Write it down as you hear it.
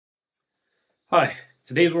Hi,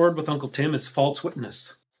 today's word with Uncle Tim is false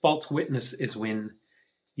witness. False witness is when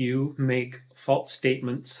you make false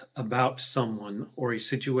statements about someone or a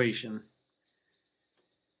situation.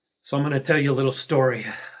 So I'm going to tell you a little story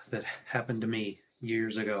that happened to me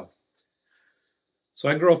years ago. So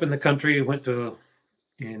I grew up in the country,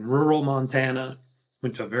 in rural Montana,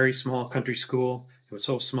 went to a very small country school. It was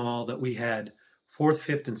so small that we had fourth,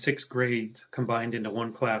 fifth, and sixth grades combined into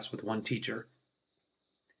one class with one teacher.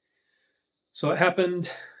 So it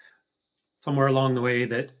happened somewhere along the way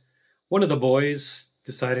that one of the boys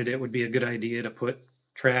decided it would be a good idea to put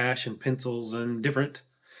trash and pencils and different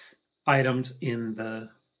items in the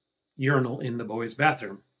urinal in the boys'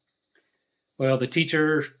 bathroom. Well, the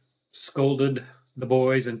teacher scolded the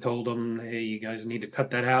boys and told them, hey, you guys need to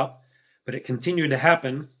cut that out. But it continued to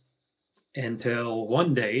happen until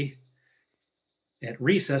one day at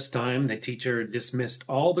recess time, the teacher dismissed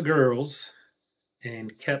all the girls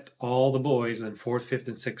and kept all the boys in fourth, fifth,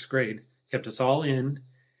 and sixth grade, kept us all in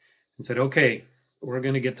and said, okay, we're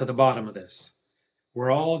going to get to the bottom of this.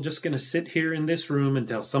 We're all just going to sit here in this room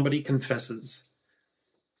until somebody confesses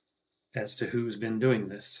as to who's been doing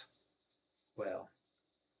this. Well,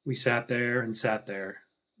 we sat there and sat there.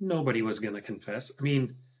 Nobody was going to confess. I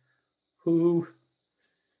mean,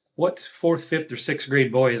 what fourth, fifth, or sixth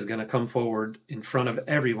grade boy is going to come forward in front of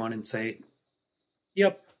everyone and say,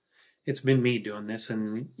 yep, it's been me doing this,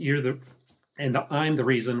 and I'm the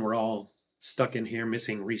reason we're all stuck in here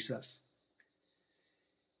missing recess.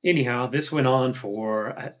 Anyhow, this went on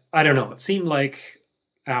for, I don't know, it seemed like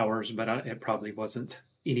hours, but it probably wasn't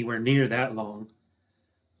anywhere near that long.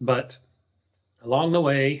 But along the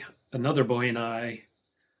way, another boy and I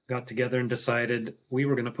got together and decided we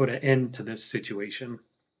were going to put an end to this situation.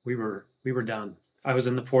 We were done. I was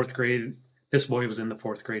in the fourth grade. This boy was in the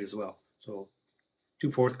fourth grade as well. So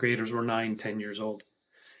two fourth graders were 9, 10 years old.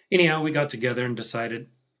 Anyhow, we got together and decided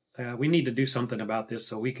we need to do something about this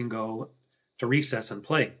so we can go to recess and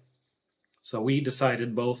play. So we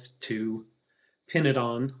decided both to pin it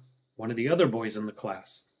on one of the other boys in the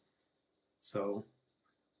class. So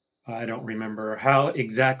I don't remember how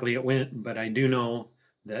exactly it went, but I do know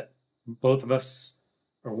that both of us,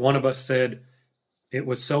 or one of us, said it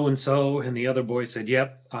was so-and-so, and the other boy said,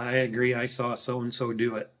 yep, I agree, I saw so-and-so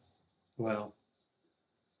do it. Well,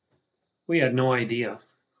 we had no idea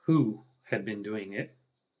who had been doing it.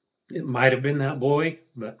 It might have been that boy,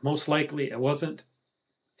 but most likely it wasn't.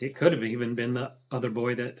 It could have even been the other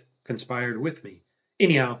boy that conspired with me.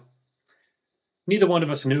 Anyhow, neither one of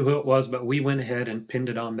us knew who it was, but we went ahead and pinned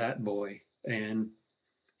it on that boy. And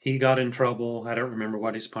he got in trouble. I don't remember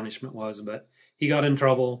what his punishment was, but he got in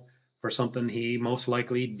trouble for something he most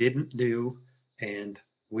likely didn't do. And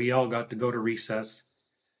we all got to go to recess.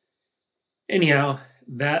 Anyhow,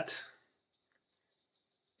 that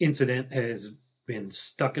incident has been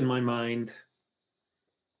stuck in my mind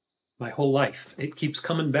my whole life. It keeps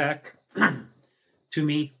coming back to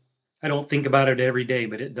me. I don't think about it every day,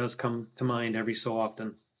 but it does come to mind every so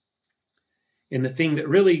often. And the thing that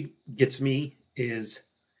really gets me is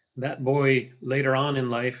that boy later on in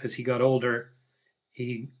life, as he got older,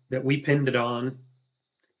 that we pinned it on,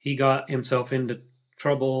 he got himself into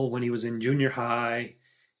trouble when he was in junior high,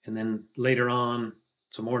 and then later on,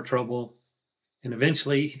 some more trouble. And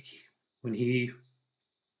eventually, when he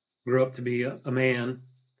grew up to be a man,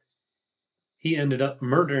 he ended up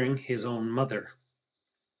murdering his own mother.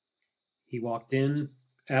 He walked in,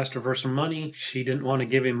 asked her for some money. She didn't want to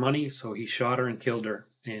give him money, so he shot her and killed her,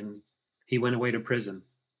 and he went away to prison.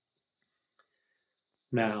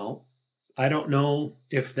 Now, I don't know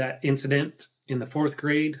if that incident in the fourth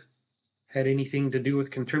grade had anything to do with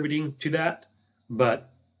contributing to that,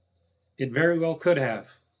 but it very well could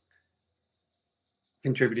have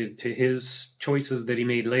contributed to his choices that he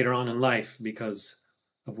made later on in life because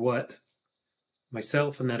of what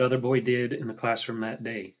myself and that other boy did in the classroom that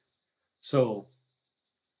day. So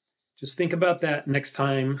just think about that next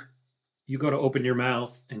time you go to open your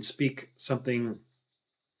mouth and speak something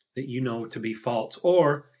that you know to be false,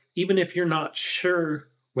 or even if you're not sure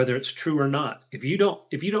whether it's true or not. If you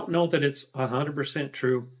don't know that it's 100%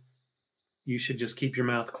 true, you should just keep your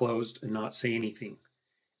mouth closed and not say anything.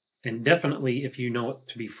 And definitely, if you know it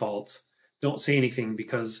to be false, don't say anything,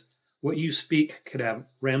 because what you speak could have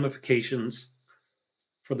ramifications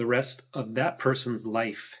for the rest of that person's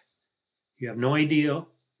life. You have no idea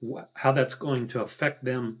how that's going to affect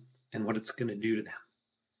them and what it's going to do to them.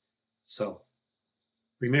 So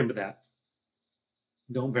remember that.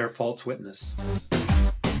 Don't bear false witness.